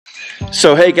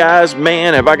So hey guys,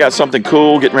 man, have I got something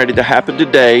cool getting ready to happen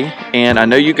today. And I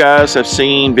know you guys have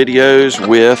seen videos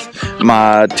with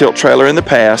my tilt trailer in the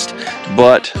past,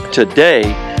 but today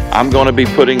I'm going to be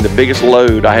putting the biggest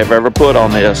load I have ever put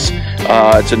on this.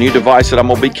 It's a new device that I'm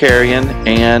going to be carrying,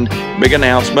 and big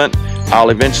announcement,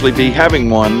 I'll eventually be having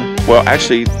one. Well,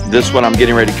 actually, this one I'm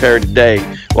getting ready to carry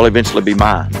today will eventually be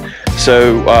mine.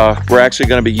 So we're actually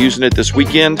going to be using it this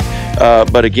weekend,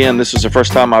 but again, this is the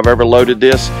first time I've ever loaded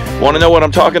this. Want to know what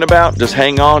I'm talking about? Just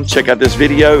hang on, check out this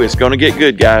video. It's going to get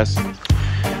good, guys.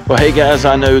 Well, hey guys,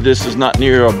 I know this is not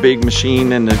near a big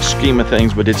machine in the scheme of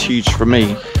things, but it's huge for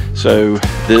me. So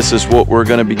this is what we're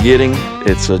going to be getting.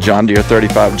 It's a John Deere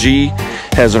 35G,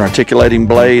 has an articulating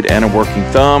blade and a working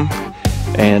thumb,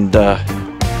 and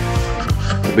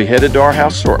we'll be headed to our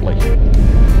house shortly.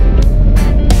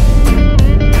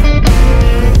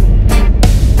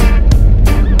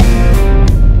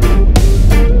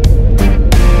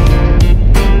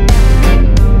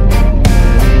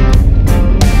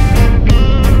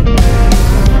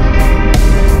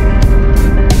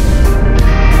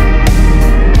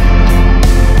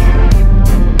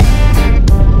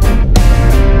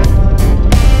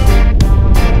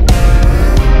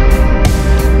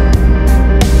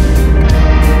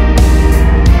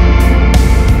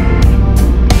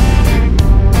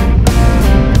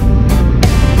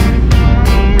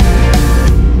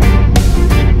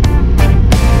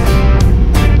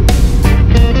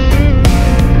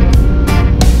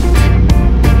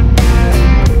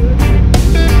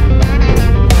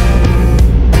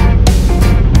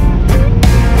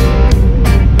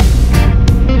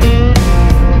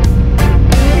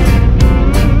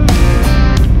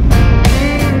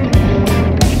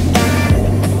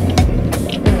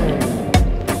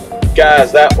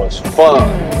 Guys, that was fun.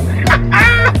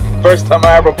 First time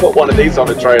I ever put one of these on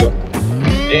the trailer.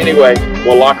 Anyway,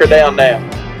 we'll lock her down now.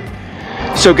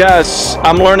 So guys,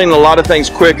 I'm learning a lot of things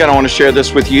quick, and I want to share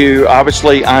this with you.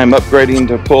 Obviously, I'm upgrading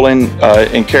to pulling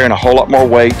and carrying a whole lot more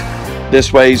weight.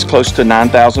 This weighs close to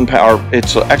 9,000 pounds.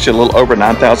 It's actually a little over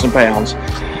 9,000 pounds.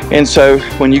 And so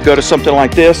when you go to something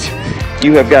like this,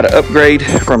 you have got to upgrade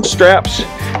from straps.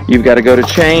 You've got to go to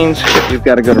chains. You've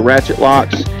got to go to ratchet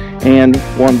locks. And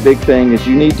one big thing is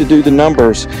you need to do the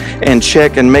numbers and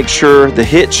check and make sure the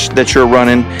hitch that you're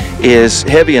running is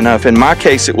heavy enough. In my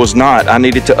case, it was not. I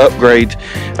needed to upgrade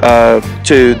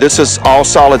to, this is all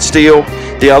solid steel.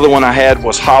 The other one I had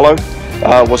was hollow,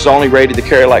 was only rated to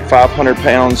carry like 500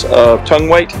 pounds of tongue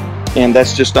weight, and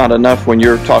that's just not enough when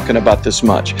you're talking about this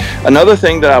much. Another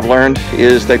thing that I've learned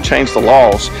is they've changed the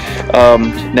laws.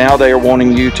 Now they are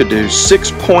wanting you to do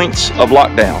 6 points of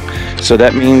lockdown. So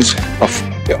that means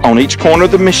on each corner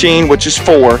of the machine, which is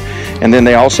 4, and then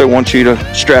they also want you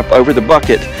to strap over the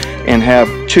bucket and have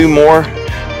 2 more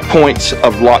points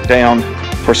of lockdown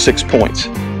for 6 points.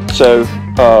 So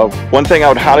one thing I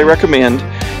would highly recommend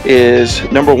is,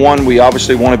 number one, we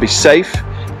obviously want to be safe,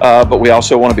 but we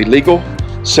also want to be legal.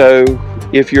 So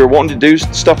if you're wanting to do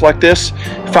stuff like this,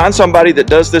 find somebody that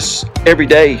does this every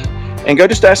day and go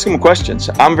just ask them questions.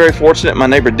 I'm very fortunate. My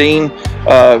neighbor Dean,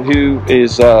 who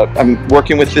is I'm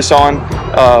working with this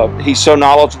on, he's so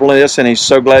knowledgeable in this, and he's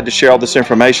so glad to share all this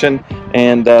information.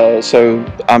 And so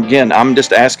again, I'm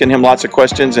just asking him lots of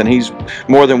questions, and he's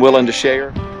more than willing to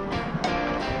share.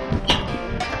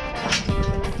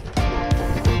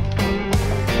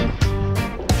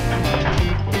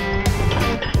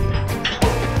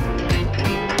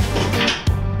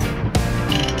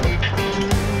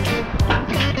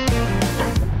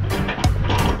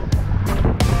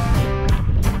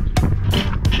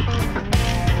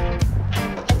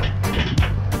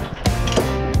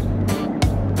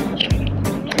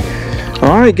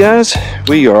 Alright guys,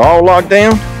 we are all locked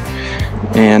down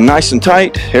and nice and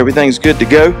tight. Everything's good to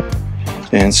go.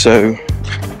 And so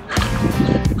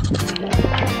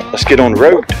let's get on the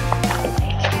road.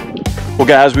 Well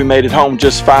guys, we made it home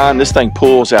just fine. This thing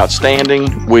pulls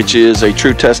outstanding, which is a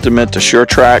true testament to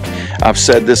SURE-TRAC. I've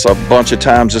said this a bunch of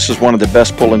times. This is one of the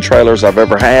best pulling trailers I've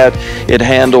ever had. It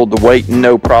handled the weight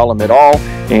no problem at all,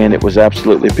 and it was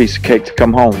absolutely a piece of cake to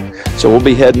come home. So we'll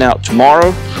be heading out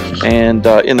tomorrow and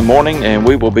in the morning, and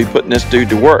we will be putting this dude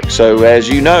to work. So as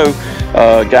you know,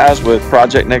 guys, with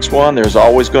Project Next One, there's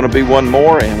always going to be one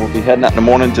more, and we'll be heading out in the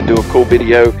morning to do a cool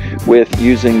video with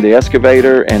using the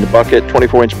excavator and the bucket,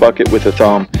 24-inch bucket with a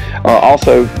thumb.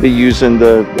 Also be using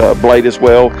the blade as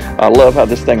well. I love how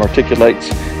this thing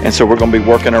articulates, and so we're going to be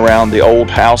working around the old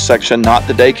house section, not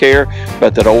the daycare,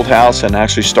 but that old house, and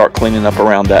actually start cleaning up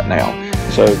around that now.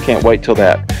 So can't wait till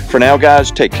that. For now,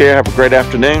 guys, take care. Have a great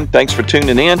afternoon. Thanks for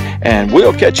tuning in, and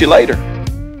we'll catch you later.